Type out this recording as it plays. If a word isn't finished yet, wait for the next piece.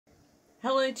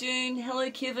Hello June,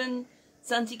 hello Kevin,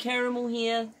 it's Aunty Caramel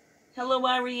here. Hello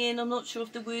Ariane, I'm not sure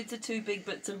if the words are too big,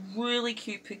 but it's a really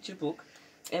cute picture book.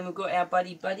 And we've got our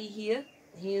buddy here.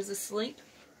 He is asleep.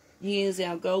 Here's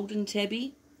our golden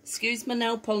tabby. Excuse my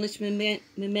nail polish, my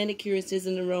manicurist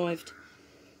hasn't arrived.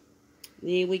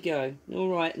 There we go.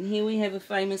 Alright, and here we have a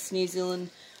famous New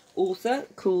Zealand author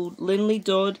called Lumley,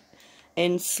 Todd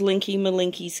and Slinky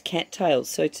Malinki's Cat Tales.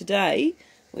 So today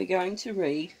we're going to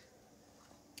read...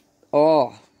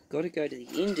 Oh, got to go to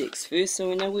the index first so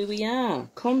we know where we are.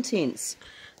 Contents.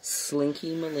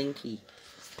 Slinky Malinki.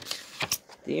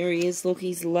 There he is. Look,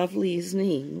 he's lovely, isn't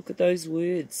he? Look at those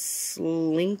words.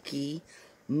 Slinky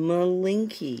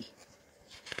Malinki.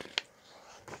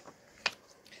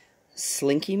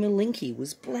 Slinky Malinki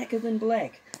was blacker than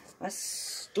black. A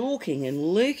stalking and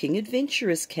lurking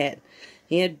adventurous cat.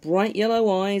 He had bright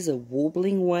yellow eyes, a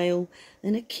warbling wail,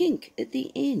 and a kink at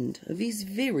the end of his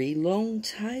very long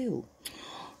tail.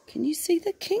 Can you see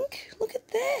the kink? Look at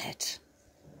that.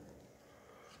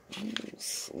 Oh,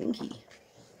 Slinky.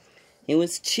 He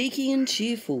was cheeky and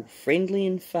cheerful, friendly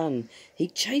and fun.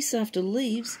 He'd chase after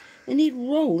leaves and he'd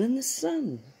roll in the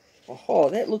sun. Oh,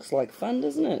 that looks like fun,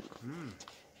 doesn't it?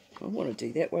 I want to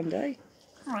do that one day.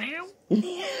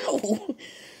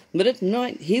 But at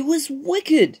night he was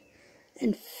wicked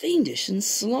and fiendish and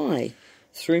sly.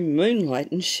 Through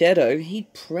moonlight and shadow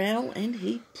he'd prowl and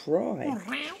he'd pry.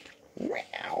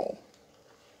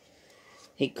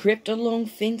 He crept along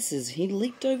fences, he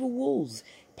leaped over walls,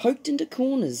 poked into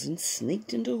corners and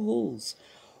sneaked into halls.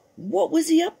 What was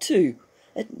he up to?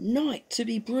 At night, to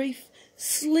be brief,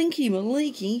 Slinky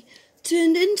Malinki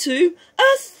turned into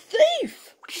a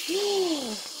thief!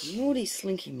 Naughty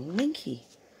Slinky Malinki.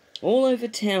 All over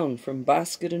town, from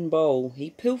basket and bowl, he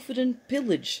pilfered and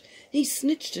pillaged, he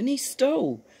snitched and he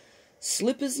stole.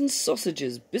 Slippers and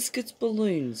sausages, biscuits,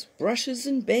 balloons, brushes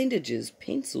and bandages,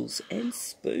 pencils and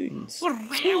spoons.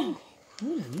 What a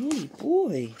naughty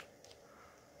boy.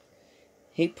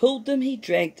 He pulled them, he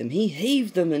dragged them, he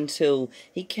heaved them until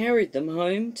he carried them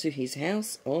home to his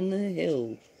house on the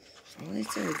hill. Oh,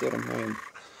 that's how he got them home.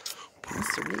 He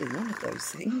must have really wanted those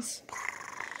things.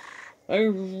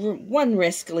 Oh, one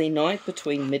rascally night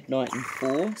between midnight and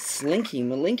 4, Slinky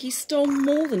Malinki stole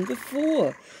more than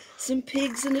before. Some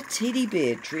pigs and a teddy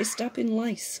bear dressed up in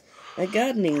lace, a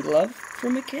gardening glove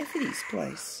from a Cafferty's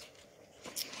place.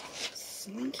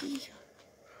 Slinky.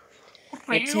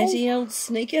 A tatty old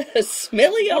sneaker, a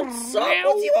smelly old sock,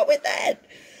 what's you want with that?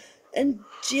 And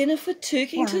Jennifer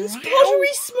Turkington's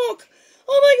pottery smock.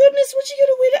 Oh my goodness, what's she going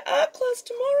to wear to art class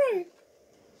tomorrow?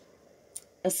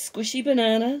 A squishy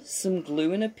banana, some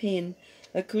glue and a pen,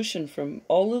 a cushion from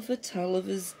Oliver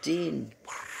Tulliver's den.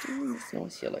 This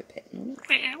nice yellow pattern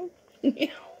on it.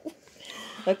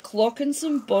 A clock and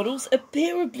some bottles, a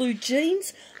pair of blue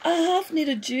jeans, a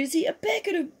half-knitted jersey, a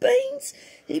packet of beans.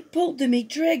 He pulled them, he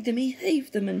dragged them, he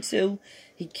heaved them until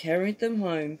he carried them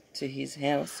home to his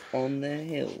house on the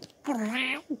hill.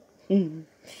 Then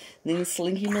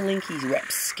Slinky Malinki's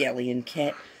rapscallion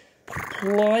cat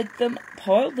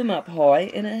piled them up high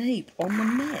in a heap on the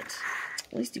mat.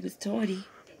 At least he was tidy.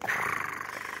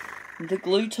 The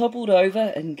glue toppled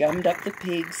over and gummed up the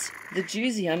pegs. The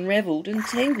jersey unravelled and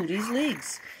tangled his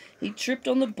legs. He tripped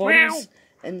on the bottles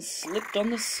and slipped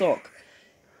on the sock.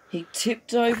 He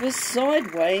tipped over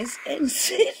sideways and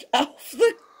set off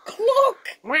the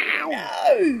clock.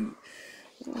 No!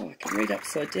 Oh, I can read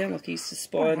upside down like I used to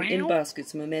spy in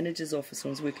baskets in my manager's office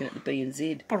when I was working at the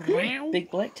B&Z.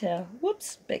 Big black tower.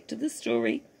 Whoops, back to the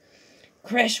story.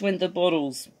 Crash went the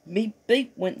bottles. Beep,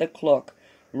 beep went the clock.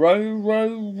 Row,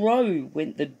 row, row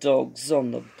went the dogs on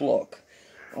the block.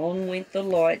 On went the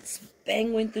lights.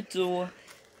 Bang went the door.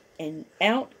 And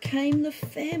out came the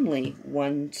family.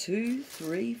 1, 2,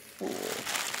 3, 4.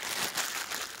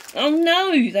 Oh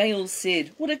no, they all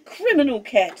said. What a criminal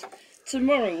cat.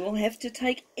 Tomorrow we'll have to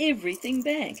take everything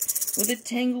back. With a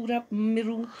tangled up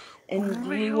middle and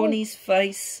glue on his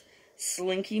face,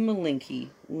 Slinky Malinki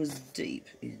was deep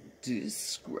in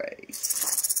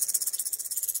disgrace.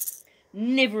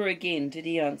 Never again did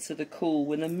he answer the call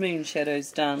when the moon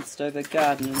shadows danced over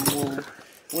garden and wall.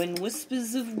 When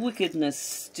whispers of wickedness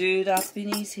stirred up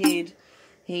in his head,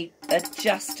 he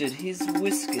adjusted his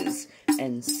whiskers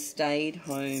and stayed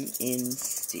home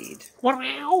instead.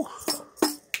 Wow!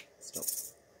 Stop.